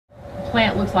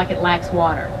plant looks like it lacks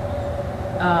water.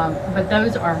 But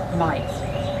those are mites,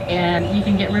 and you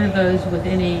can get rid of those with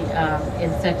any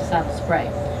insecticidal spray.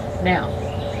 Now,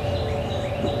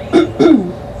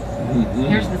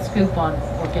 here's the scoop on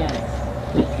organics.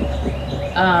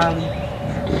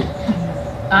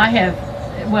 I have,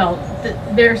 well,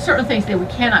 there are certain things that we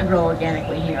cannot grow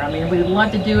organically here. I mean, we would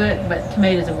love to do it, but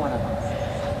tomatoes are one of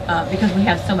them because we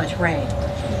have so much rain.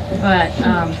 But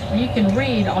you can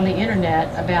read on the internet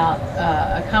about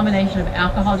a combination of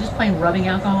alcohol, just plain rubbing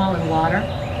alcohol and water,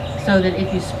 so that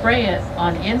if you spray it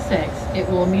on insects, it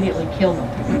will immediately kill them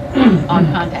on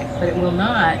contact, but it will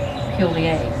not kill the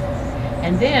eggs.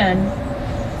 And then,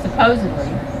 supposedly,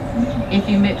 if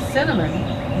you mix cinnamon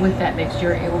with that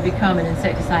mixture, it will become an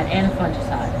insecticide and a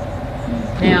fungicide.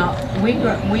 Now,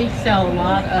 we sell a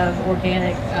lot of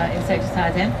organic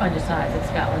insecticides and fungicides at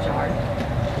Scotland Yard.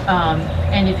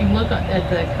 And if you look at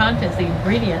the contents, the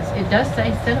ingredients, it does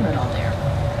say cinnamon on there.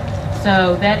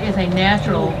 So that is a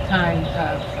natural kind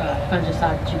of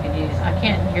fungicide that you can use. I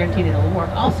can't guarantee that it'll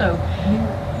work. Also,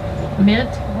 mint.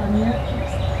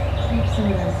 Keeps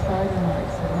some of those spider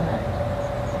mites away.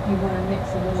 You want to mix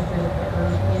a little bit of the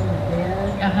herb in the bed.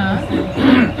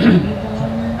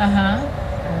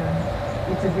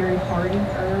 It's a very hardy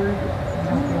herb. You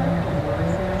don't really have to worry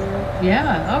about it.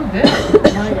 Yeah. Oh, good.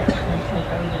 It might actually take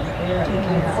over the bed.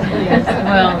 Yes.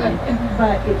 Well,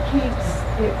 but it keeps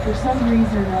it for some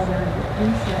reason or other. The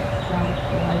insects don't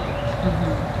like it.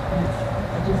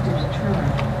 It's just a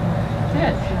deterrent.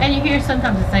 good. And you hear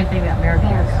sometimes the same thing about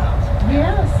marigolds.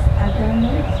 Yes, I've done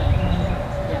that.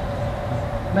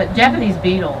 Yeah. But Japanese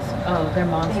beetles, oh, they're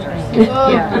monsters.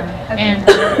 Yeah. And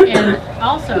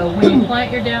also, when you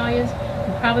plant your dahlias,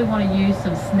 you probably want to use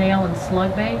some snail and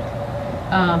slug bait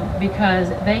because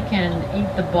they can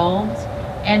eat the bulbs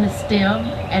and the stem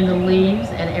and the leaves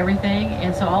and everything,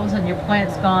 and so all of a sudden your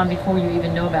plant's gone before you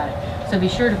even know about it. So be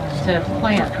sure to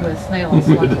plant with snail and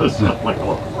slug. It does sound like a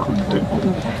lot of work.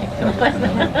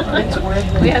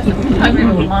 We have some hungry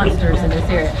little monsters in this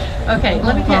area. Okay,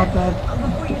 let me get...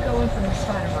 Before you go in from the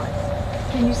spider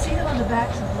mites, can you see them on the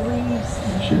backs of leaves?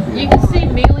 You can see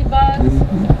mealy bugs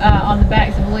on the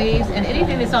backs of leaves, and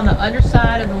anything that's on the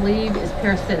underside of the leaf is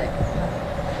parasitic.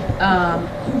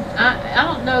 I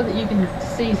don't know that you can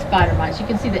see spider mites. You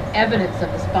can see the evidence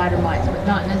of the spider mites, but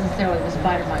not necessarily the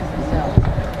spider mites themselves,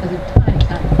 because they're tiny,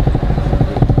 tiny.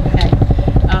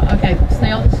 Okay,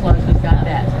 snails and slugs, we've got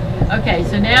that. Okay,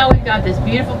 so now we've got this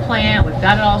beautiful plant. We've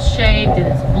got it all shaped, and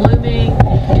it's blooming.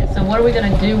 And so what are we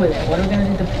going to do with it? What are we going to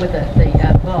do with the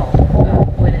bulb?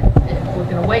 We're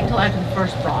going to wait until after the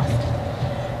first frost.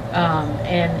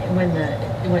 And when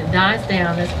it dies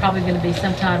down, that's probably going to be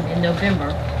sometime in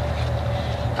November.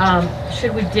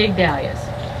 Should we dig dahlias?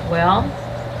 Well,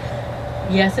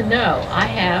 yes and no. I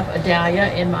have a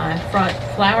dahlia in my front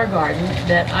flower garden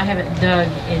that I haven't dug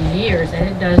in years, and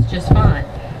it does just fine.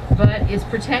 But it's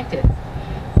protected.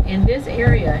 In this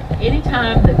area,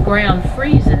 anytime the ground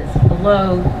freezes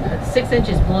below 6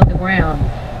 inches below the ground,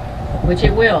 which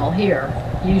it will here,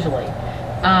 usually,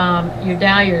 your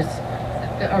dahlias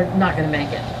are not going to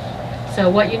make it. So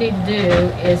what you need to do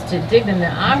is to dig them.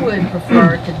 Now, I would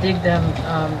prefer to dig them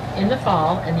in the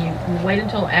fall, and you wait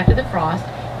until after the frost,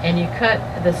 and you cut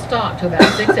the stalk to about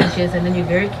 6 inches, and then you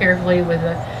very carefully with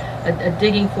a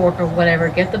digging fork or whatever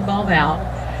get the bulb out.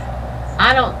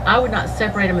 I would not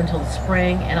separate them until the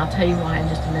spring, and I'll tell you why in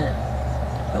just a minute.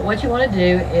 But what you want to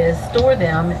do is store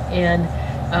them in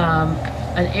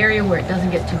an area where it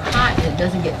doesn't get too hot and it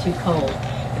doesn't get too cold.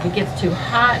 If it gets too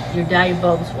hot, your dahlia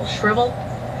bulbs will shrivel,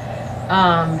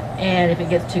 and if it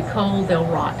gets too cold, they'll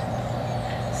rot.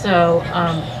 So,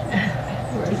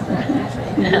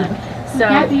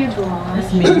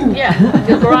 yeah,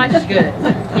 the garage is good.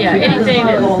 Yeah, anything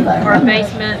that, or a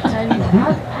basement. I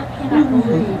cannot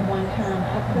believe one time I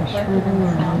put both of them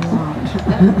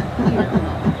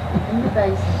in the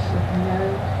basement with no,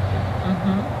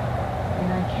 and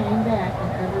I came back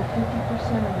and over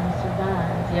 50% of them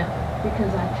survived. Yeah.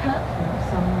 Because I tucked them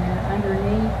somewhere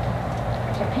underneath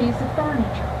a piece of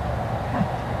furniture.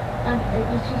 It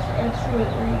was just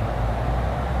absolutely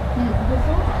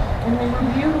bizarre. And they were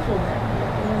beautiful that year.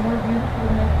 They were more beautiful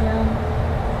than they've done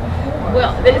before.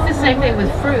 Well, it's the same thing with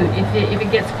fruit. If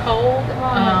it gets cold,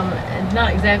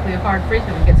 not exactly a hard freeze,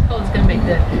 but if it gets cold, it's going to make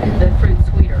the fruit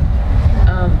sweeter.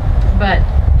 But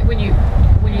when you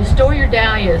store your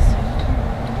dahlias,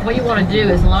 what you want to do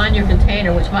is line your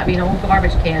container, which might be an old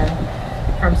garbage can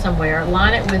from somewhere,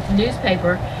 line it with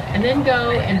newspaper, and then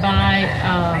go and buy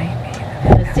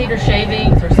the cedar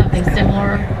shavings or something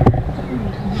similar,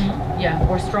 yeah,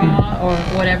 or straw or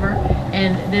whatever,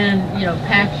 and then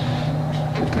pack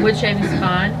wood shavings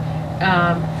fine,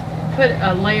 put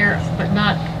a layer, but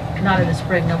not in the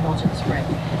spring. No mulch in the spring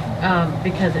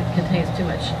because it contains too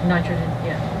much nitrogen.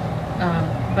 Yeah,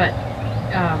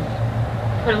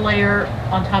 put a layer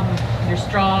on top of your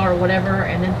straw or whatever,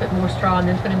 and then put more straw, and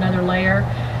then put another layer,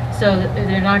 so that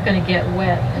they're not going to get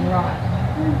wet and rot.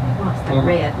 What's the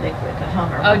red liquid, the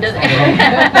Hummer? Oh, does it?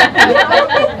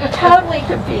 Totally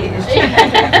confused. You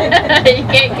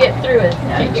can't get through it. You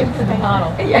can't get through the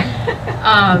bottle. Yeah.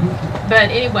 But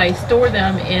anyway, store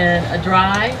them in a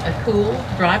cool,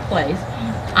 dry place.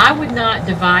 I would not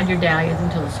divide your dahlias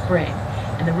until the spring.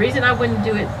 And the reason I wouldn't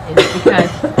do it is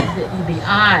because the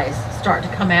eyes start to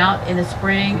come out in the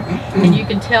spring, and you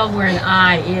can tell where an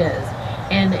eye is.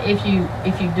 And if you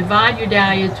divide your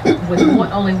dahlias with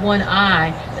only one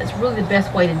eye, that's really the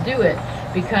best way to do it,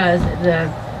 because the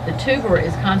tuber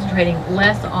is concentrating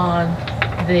less on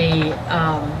the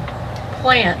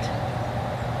plant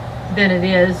than it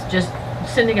is just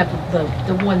sending up the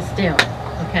one stem.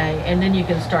 Okay, and then you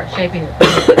can start shaping it.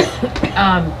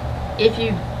 If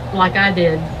you, like I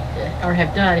did or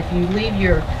have done, if you leave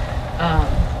your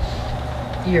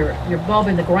bulb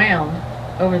in the ground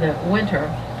over the winter,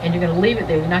 and you're going to leave it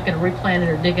there, you're not going to replant it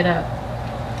or dig it up.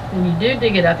 When you do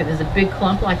dig it up, if there's a big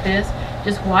clump like this,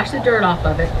 just wash the dirt off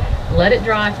of it, let it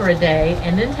dry for a day,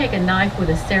 and then take a knife with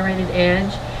a serrated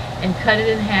edge and cut it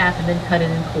in half, and then cut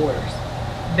it in quarters.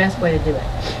 Best way to do it.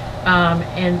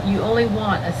 And you only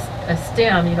want a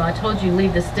stem. You know, I told you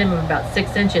leave the stem of about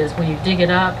 6 inches when you dig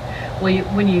it up. Well,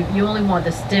 you only want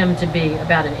the stem to be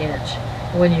about 1 inch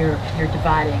when you're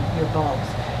dividing your bulbs.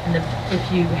 And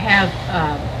if you have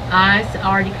eyes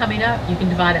already coming up, you can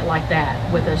divide it like that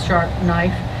with a sharp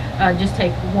knife. Just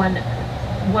take one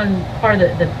part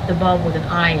of the bulb with an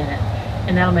eye in it,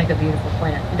 and that'll make a beautiful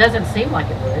plant. It doesn't seem like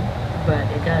it would, but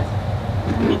it does.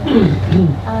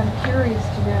 I'm curious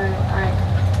to know, I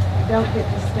don't get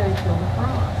to stay till the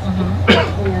frost.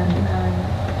 And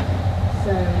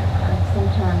so I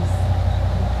sometimes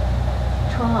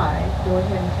try to go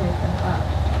ahead and take them up,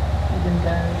 even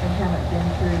though they haven't been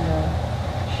through the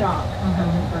shock of the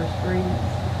first freeze.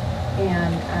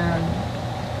 And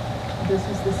this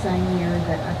was the same year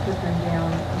that I put them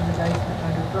down in the basement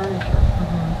under furniture,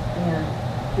 and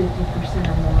 50%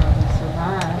 or more of them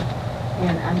survived.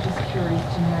 And I'm just curious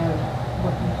to know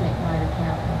what you think might have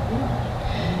happened then.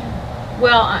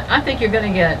 Well, I think you're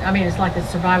going to get, I mean, it's like the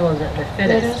survival of the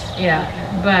fittest. Yeah,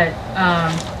 but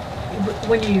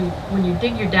when you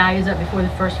dig your dahlias up before the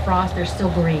first frost, they're still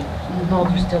green. The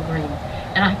bulbs are still green.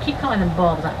 And I keep calling them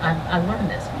bulbs. I learned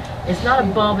this. It's not a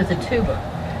bulb, it's a tuber,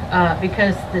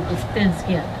 because it's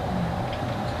thin-skinned.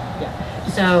 Yeah.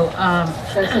 So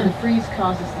the freeze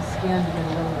causes the skin to get a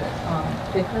little bit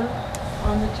thicker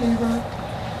on the tuber.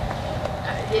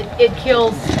 It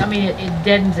kills, I mean, it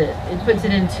deadens it. It puts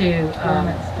it into,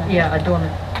 a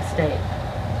dormant state.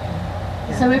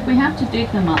 Yeah. So if we have to dig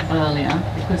them up earlier,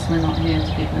 because we're not here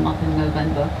to dig them up in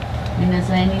November, I mean, is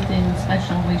there anything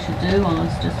special we should do, or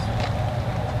it's just...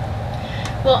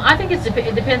 Well, I think it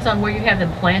depends on where you have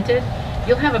them planted.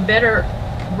 You'll have a better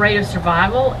rate of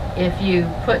survival if you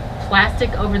put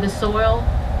plastic over the soil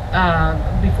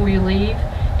before you leave,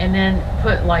 and then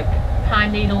put like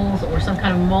pine needles or some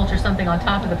kind of mulch or something on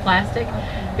top of the plastic,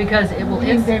 because it will.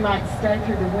 They might stay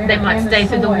through the winter. They might stay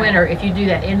through the winter if you do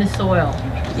that in the soil.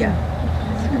 Yeah.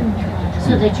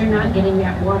 So that you're not getting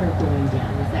that water going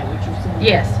down. Is that what you're saying?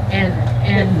 Yes, and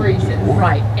it freezes.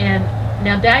 Right, and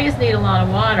now dahlias need a lot of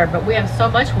water, but we have so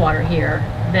much water here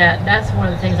that that's one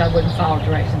of the things I wouldn't follow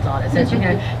directions on. It says you're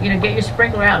gonna get your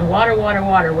sprinkler out and water.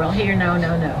 Well, here, no,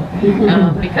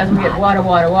 because we get water,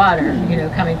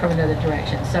 coming from another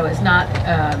direction. So it's not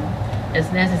as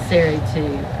necessary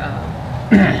to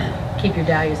keep your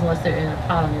dahlias unless they're in a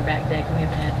pot on your back deck. We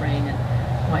haven't had rain in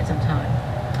quite some time.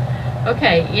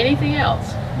 Okay, anything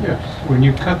else? Yes. When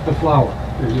you cut the flower,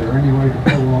 is there any way to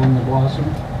pull along the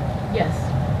blossom? Yes.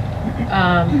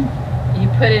 You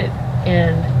put it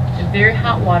in very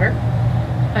hot water,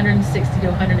 160 to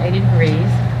 180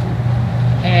 degrees,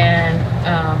 and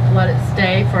let it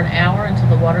stay for an hour until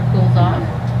the water cools off.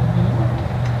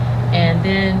 And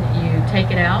then you take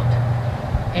it out,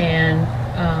 and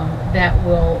that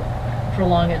will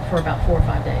prolong it for about 4 or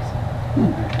 5 days.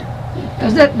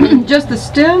 Is that just the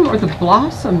stem or the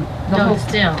blossom? No, the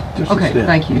stem. Okay,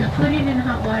 thank you. Put it in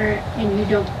hot water and you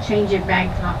don't change it back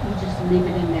hot. You just leave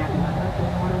it in that water. Let the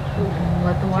water cool.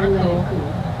 Let the water cool.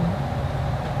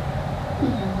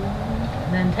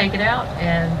 And then take it out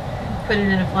and put it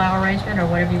in a flower arrangement or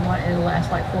whatever you want. It'll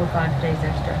last like 4 or 5 days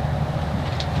extra.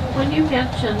 When you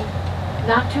mentioned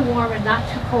not too warm and not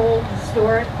too cold to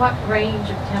store it, what range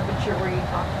of temperature were you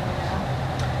talking about?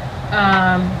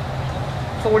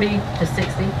 40 to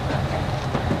 60.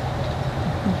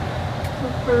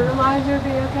 Would fertilizer be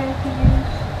okay to use?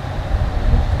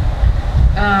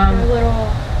 Um, Little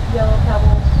yellow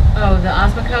pebbles. oh, the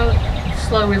Osmocote,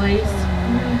 slow release.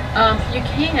 You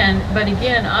can, but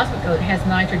again, Osmocote has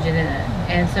nitrogen in it,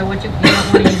 and so what you don't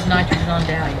want to use nitrogen on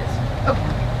dahlias.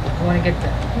 You want to get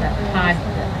that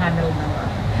high middle number.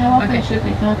 How often Okay. should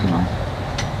we fertilise?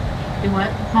 Do what?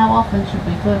 How often should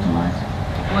we fertilise?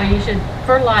 Well, you should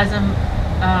fertilize them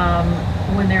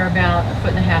when they're about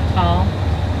 1.5 feet tall.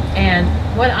 And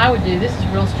what I would do, this is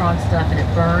real strong stuff and it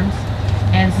burns,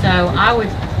 and so I would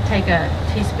take a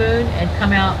teaspoon and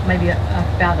come out maybe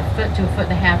about 1 foot to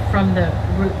 1.5 feet from the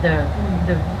root,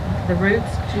 the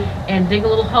roots, and dig a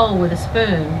little hole with a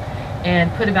spoon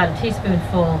and put about a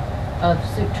teaspoonful of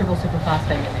triple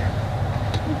superphosphate in there.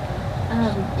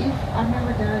 If I've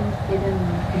never done it in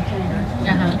containers, I'm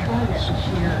Uh-huh. gonna try that this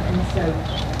year, and so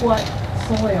what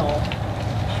soil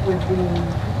would be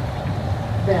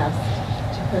best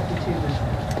to put the tubers in?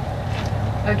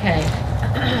 Okay,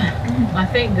 I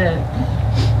think the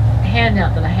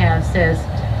handout that I have says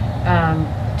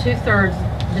 2/3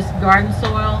 just garden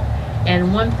soil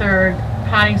and 1/3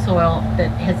 potting soil that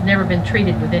has never been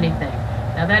treated with anything.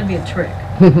 Now that'd be a trick.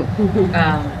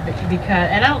 Because,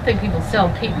 and I don't think people sell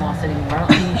peat moss anymore. I don't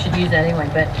think you should use that anyway,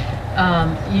 but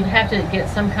you'd have to get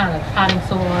some kind of potting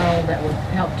soil that would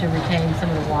help to retain some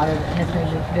of the water that has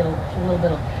maybe a little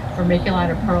bit of vermiculite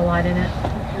or perlite in it.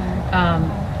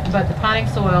 But the potting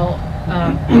soil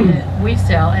that we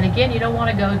sell, and again, you don't want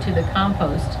to go to the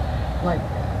compost, like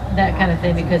that kind of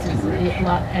thing, because it's a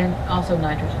lot, and also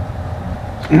nitrogen.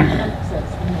 So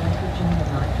it's the nitrogen, the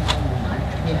nitrogen, the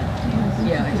nitrogen.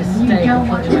 Yeah, it just You stays don't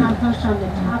want completely compost on the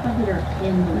top of it or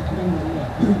in the mix?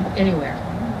 anywhere.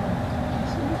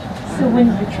 So when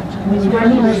you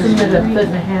fertilize them at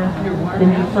 1.5 feet, then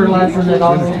you fertilize them at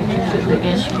all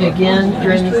again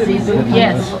during the season?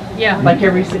 Yes, yeah. Like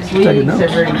every 6 weeks,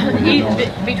 every...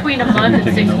 Between a month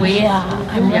and 6 weeks.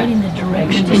 I'm writing the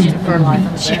directions. Continue to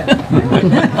fertilize them.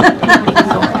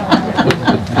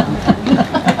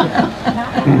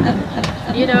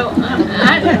 You know,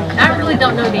 I really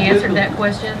don't know the answer to that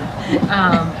question.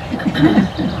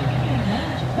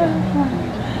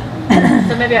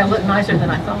 So maybe I look nicer than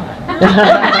I thought.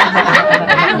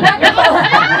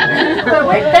 But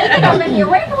we're thinking of it,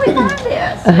 where can we find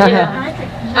this? Yeah.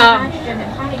 Nitrogen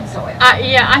and potting soil.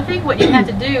 Yeah, I think what you have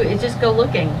to do is just go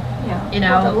looking. Yeah. You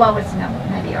know. Well, the lowest number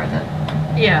maybe, or the,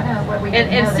 Yeah, where we and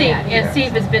can know see that either.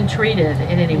 if it's been treated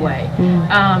in any way.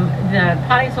 The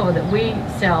potting soil that we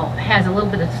sell has a little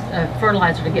bit of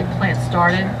fertilizer to get plants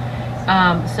started,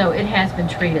 so it has been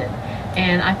treated.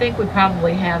 And I think we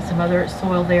probably have some other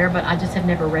soil there, but I just have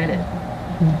never read it.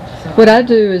 So. What I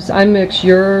do is I mix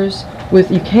yours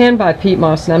with, you can buy peat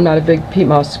moss, and I'm not a big peat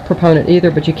moss proponent either,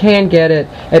 but you can get it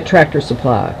at Tractor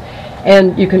Supply.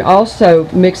 And you can also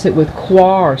mix it with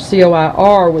coir,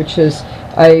 C-O-I-R, which is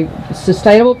a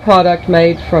sustainable product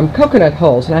made from coconut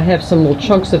hulls, and I have some little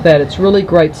chunks of that. It's really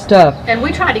great stuff. And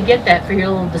we tried to get that for your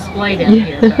little display down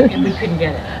here, but we couldn't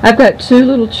get it. I've got 2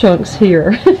 little chunks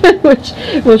here, which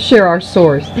we'll share our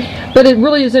source. But it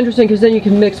really is interesting because then you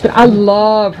can mix. But I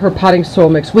love her potting soil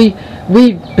mix. We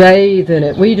bathe in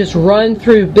it. We just run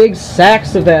through big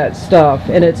sacks of that stuff,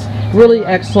 and it's really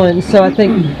excellent. And so I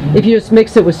think if you just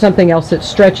mix it with something else that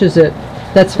stretches it,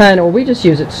 that's fine, or we just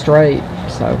use it straight.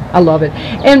 So I love it.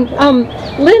 And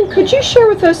Lynn, could you share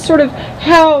with us sort of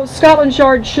how Scotland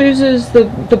Yard chooses the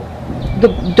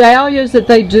dahlias that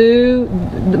they do,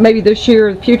 maybe this year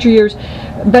or future years,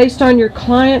 based on your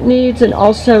client needs, and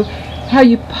also how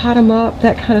you pot them up,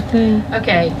 that kind of thing?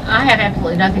 Okay, I have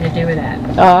absolutely nothing to do with that.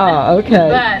 Ah, okay.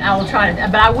 But I will try to.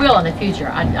 But I will in the future.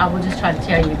 I will just try to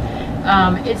tell you.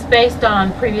 It's based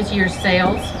on previous year's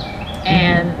sales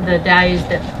and the dahlias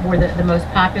that were the most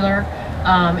popular,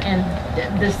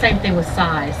 and the same thing with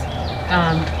size.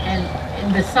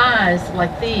 And the size,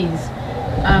 like these,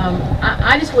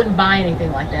 I just wouldn't buy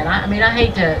anything like that. I mean, I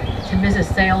hate to miss a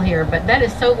sale here, but that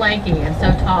is so lanky and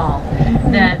so tall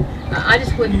that I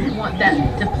just wouldn't want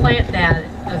to plant that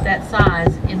of that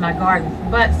size in my garden.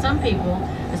 But some people,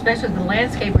 especially the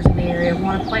landscapers in the area,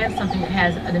 want to plant something that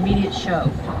has an immediate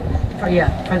show for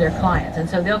their clients, and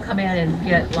so they'll come in and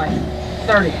get like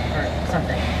 30 or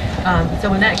something.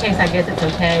 So in that case, I guess it's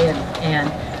okay, and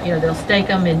you know, they'll stake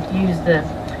them and use the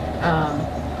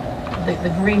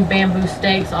green bamboo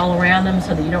stakes all around them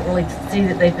so that you don't really see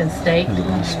that they've been staked.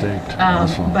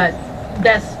 But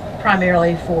that's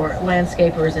primarily for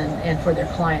landscapers and for their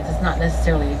clients. It's not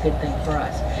necessarily a good thing for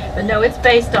us. But no, it's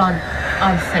based on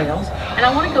sales. And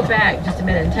I want to go back just a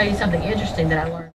minute and tell you something interesting that I learned.